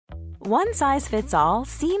One size fits all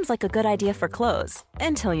seems like a good idea for clothes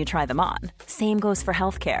until you try them on. Same goes for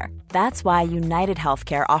healthcare. That's why United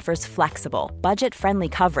Healthcare offers flexible, budget-friendly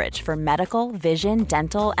coverage for medical, vision,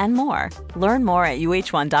 dental, and more. Learn more at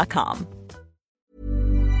uh1.com.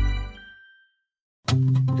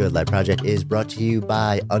 Good Life Project is brought to you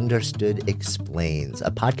by Understood Explains,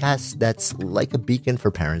 a podcast that's like a beacon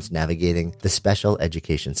for parents navigating the special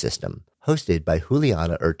education system. Hosted by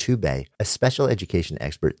Juliana Urtubey, a special education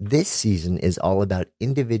expert, this season is all about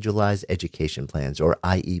individualized education plans, or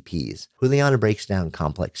IEPs. Juliana breaks down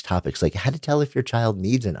complex topics like how to tell if your child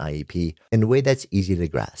needs an IEP in a way that's easy to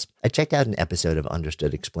grasp. I checked out an episode of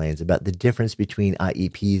Understood Explains about the difference between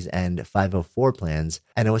IEPs and 504 plans,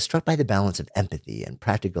 and I was struck by the balance of empathy and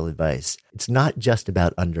practical advice. It's not just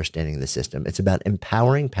about understanding the system, it's about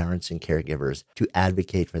empowering parents and caregivers to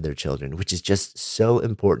advocate for their children, which is just so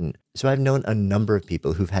important. So I've known a number of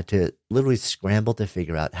people who've had to literally scramble to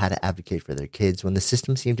figure out how to advocate for their kids when the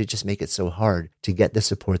system seemed to just make it so hard to get the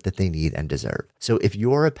support that they need and deserve. So if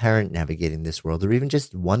you're a parent navigating this world, or even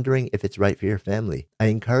just wondering if it's right for your family, I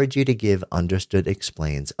encourage you to give Understood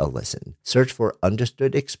Explains a listen. Search for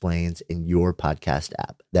Understood Explains in your podcast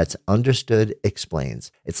app. That's Understood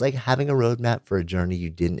Explains. It's like having a roadmap for a journey you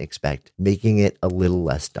didn't expect, making it a little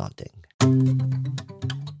less daunting.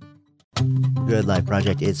 Good Life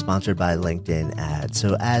Project is sponsored by LinkedIn Ads.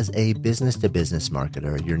 So as a business-to-business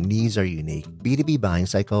marketer, your needs are unique. B2B buying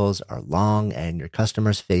cycles are long and your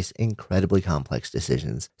customers face incredibly complex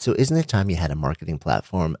decisions. So isn't it time you had a marketing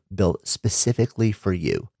platform built specifically for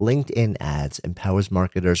you? LinkedIn Ads empowers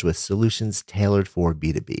marketers with solutions tailored for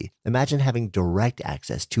B2B. Imagine having direct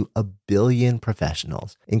access to 1 billion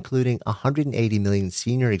professionals, including 180 million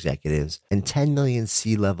senior executives and 10 million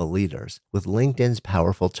C-level leaders. With LinkedIn's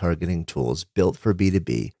powerful targeting tools built for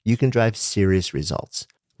B2B, you can drive serious results.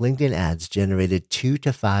 LinkedIn Ads generated 2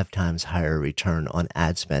 to 5 times higher return on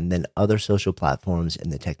ad spend than other social platforms in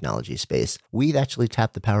the technology space. We've actually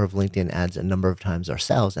tapped the power of LinkedIn Ads a number of times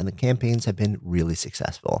ourselves, and the campaigns have been really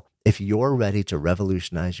successful. If you're ready to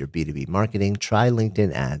revolutionize your B2B marketing, try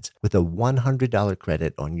LinkedIn Ads with a $100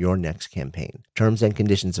 credit on your next campaign. Terms and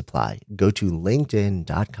conditions apply. Go to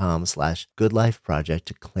linkedin.com/goodlifeproject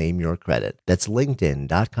to claim your credit. That's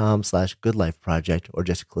linkedin.com/goodlifeproject, or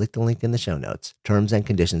just click the link in the show notes. Terms and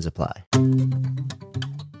conditions apply.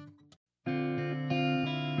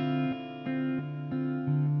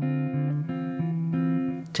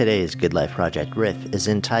 Today's Good Life Project riff is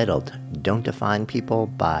entitled, Don't Define People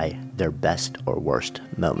by Their Best or Worst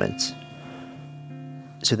Moments.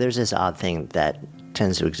 So there's this odd thing that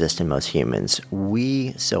tends to exist in most humans.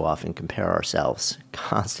 We so often compare ourselves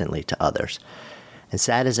constantly to others. And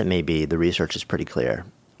sad as it may be, the research is pretty clear.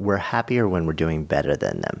 We're happier when we're doing better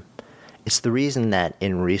than them. It's the reason that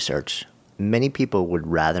in research, many people would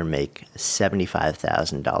rather make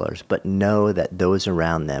 $75,000, but know that those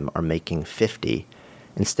around them are making $50,000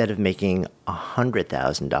 instead of making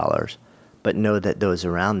 $100,000, but know that those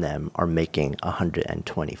around them are making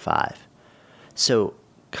 $125,000. So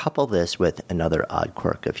couple this with another odd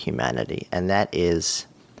quirk of humanity, and that is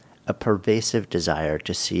a pervasive desire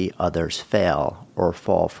to see others fail or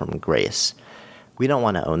fall from grace. We don't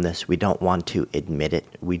want to own this. We don't want to admit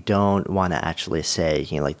it. We don't want to actually say,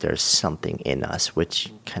 like there's something in us,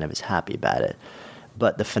 which kind of is happy about it.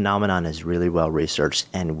 But the phenomenon is really well researched,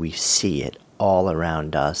 and we see it all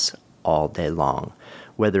around us all day long.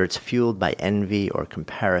 Whether it's fueled by envy or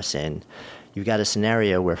comparison, you've got a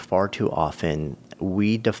scenario where far too often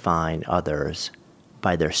we define others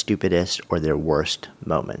by their stupidest or their worst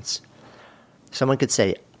moments. Someone could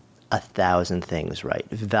say 1,000 things right,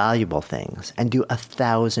 valuable things, and do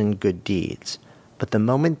 1,000 good deeds. But the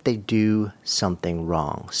moment they do something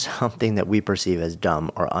wrong, something that we perceive as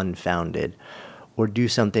dumb or unfounded, or do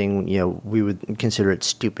something, we would consider it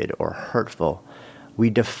stupid or hurtful, we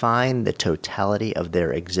define the totality of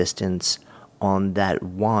their existence on that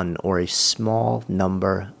one or a small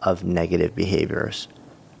number of negative behaviors.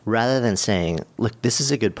 Rather than saying, look, this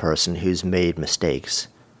is a good person who's made mistakes,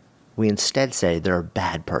 we instead say they're a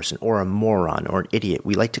bad person or a moron or an idiot.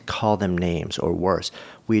 We like to call them names, or worse.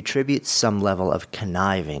 We attribute some level of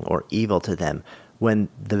conniving or evil to them when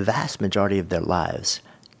the vast majority of their lives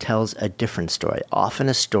tells a different story, often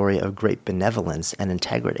a story of great benevolence and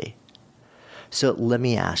integrity. So let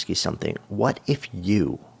me ask you something. What if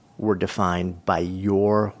you were defined by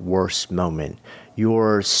your worst moment,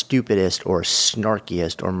 your stupidest or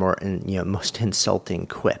snarkiest or most insulting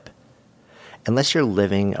quip? Unless you're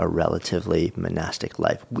living a relatively monastic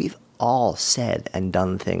life, we've all said and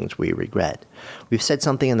done things we regret. We've said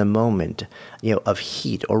something in the moment, of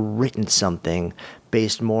heat, or written something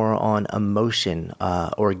based more on emotion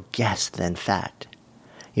or guess than fact.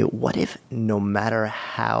 What if no matter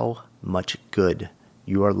how much good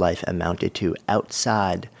your life amounted to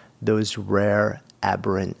outside those rare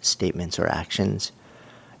aberrant statements or actions,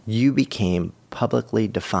 you became publicly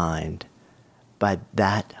defined by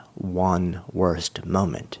that one worst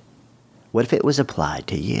moment? What if it was applied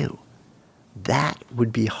to you? That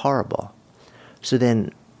would be horrible. So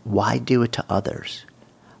then why do it to others?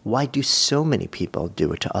 Why do so many people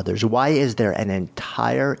do it to others? Why is there an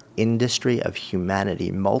entire industry of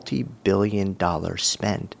humanity, multi-billion-dollar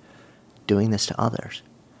spent doing this to others?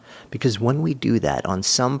 Because when we do that on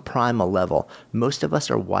some primal level, most of us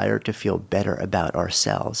are wired to feel better about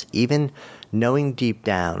ourselves, even knowing deep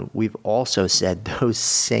down we've also said those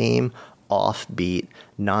same offbeat,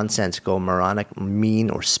 nonsensical, moronic, mean,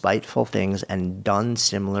 or spiteful things and done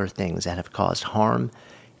similar things that have caused harm,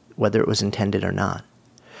 whether it was intended or not.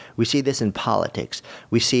 We see this in politics,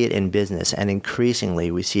 we see it in business, and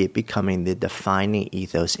increasingly we see it becoming the defining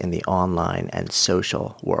ethos in the online and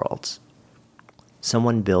social worlds.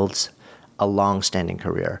 Someone builds a long-standing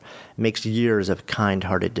career, makes years of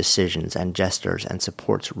kind-hearted decisions and gestures, and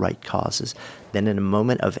supports right causes. Then in a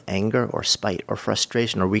moment of anger or spite or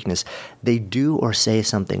frustration or weakness, they do or say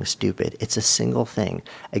something stupid. It's a single thing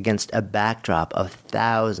against a backdrop of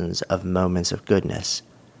thousands of moments of goodness.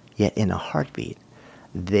 Yet in a heartbeat,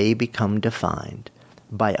 they become defined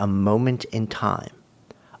by a moment in time,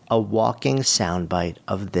 a walking soundbite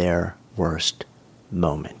of their worst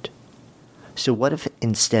moment. So what if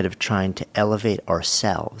instead of trying to elevate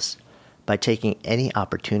ourselves by taking any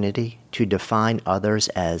opportunity to define others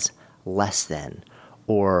as less than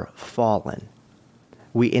or fallen,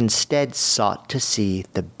 we instead sought to see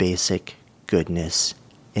the basic goodness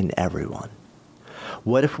in everyone?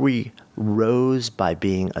 What if we rose by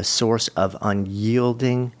being a source of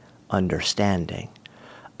unyielding understanding,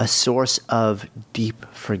 a source of deep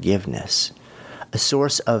forgiveness, a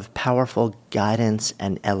source of powerful guidance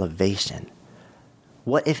and elevation?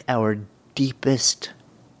 What if our deepest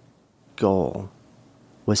goal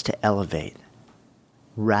was to elevate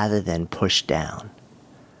rather than push down,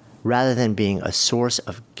 rather than being a source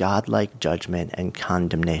of godlike judgment and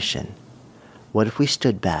condemnation? What if we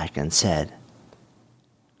stood back and said,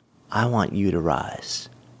 I want you to rise,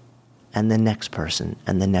 and the next person,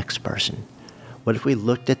 and the next person? What if we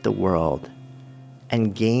looked at the world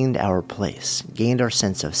and gained our place, gained our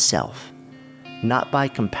sense of self, not by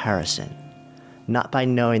comparison, not by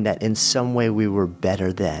knowing that in some way we were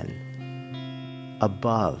better than,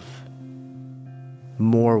 above,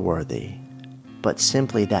 more worthy, but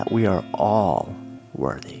simply that we are all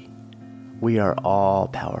worthy. We are all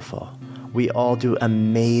powerful. We all do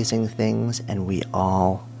amazing things, and we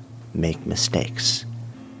all make mistakes.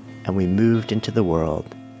 And we moved into the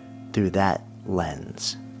world through that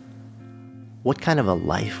lens. What kind of a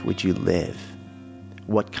life would you live?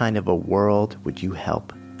 What kind of a world would you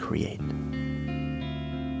help create?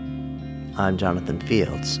 I'm Jonathan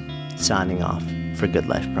Fields, signing off for Good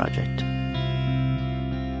Life Project.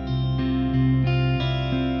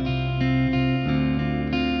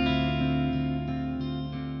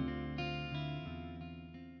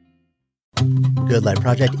 Good Life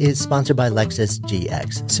Project is sponsored by Lexus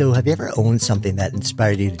GX. So have you ever owned something that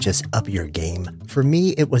inspired you to just up your game? For me,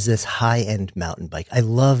 it was this high-end mountain bike. I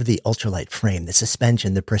love the ultralight frame, the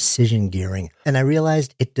suspension, the precision gearing, and I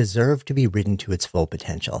realized it deserved to be ridden to its full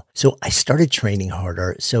potential. So I started training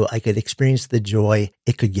harder so I could experience the joy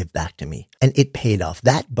it could give back to me. And it paid off.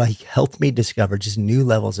 That bike helped me discover just new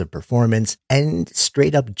levels of performance and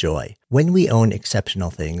straight up joy. When we own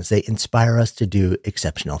exceptional things, they inspire us to do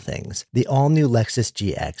exceptional things. The all-new Lexus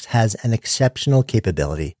GX has an exceptional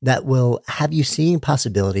capability that will have you seeing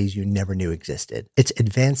possibilities you never knew existed. Its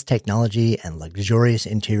advanced technology and luxurious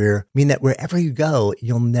interior mean that wherever you go,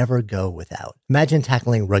 you'll never go without. Imagine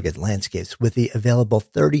tackling rugged landscapes with the available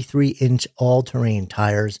 33-inch all-terrain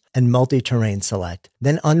tires and multi-terrain select,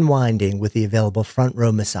 then unwinding with the available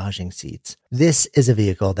front-row massaging seats. This is a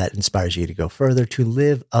vehicle that inspires you to go further, to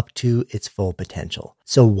live up to its full potential.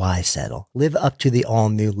 So why settle? Live up to the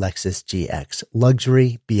all-new Lexus GX,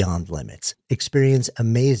 luxury beyond limits. Experience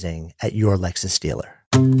amazing at your Lexus dealer.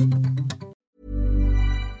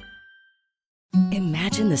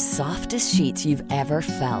 Imagine the softest sheets you've ever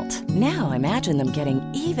felt. Now imagine them getting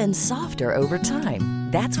even softer over time.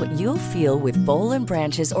 That's what you'll feel with Boll &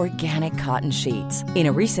 Branch's organic cotton sheets. In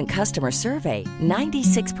a recent customer survey,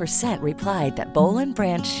 96% replied that Boll &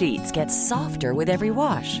 Branch sheets get softer with every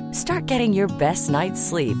wash. Start getting your best night's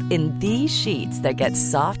sleep in these sheets that get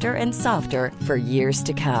softer and softer for years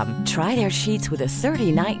to come. Try their sheets with a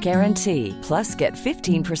 30-night guarantee. Plus, get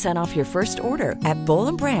 15% off your first order at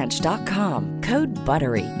bollandbranch.com. Code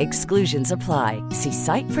BUTTERY. Exclusions apply. See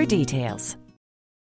site for details.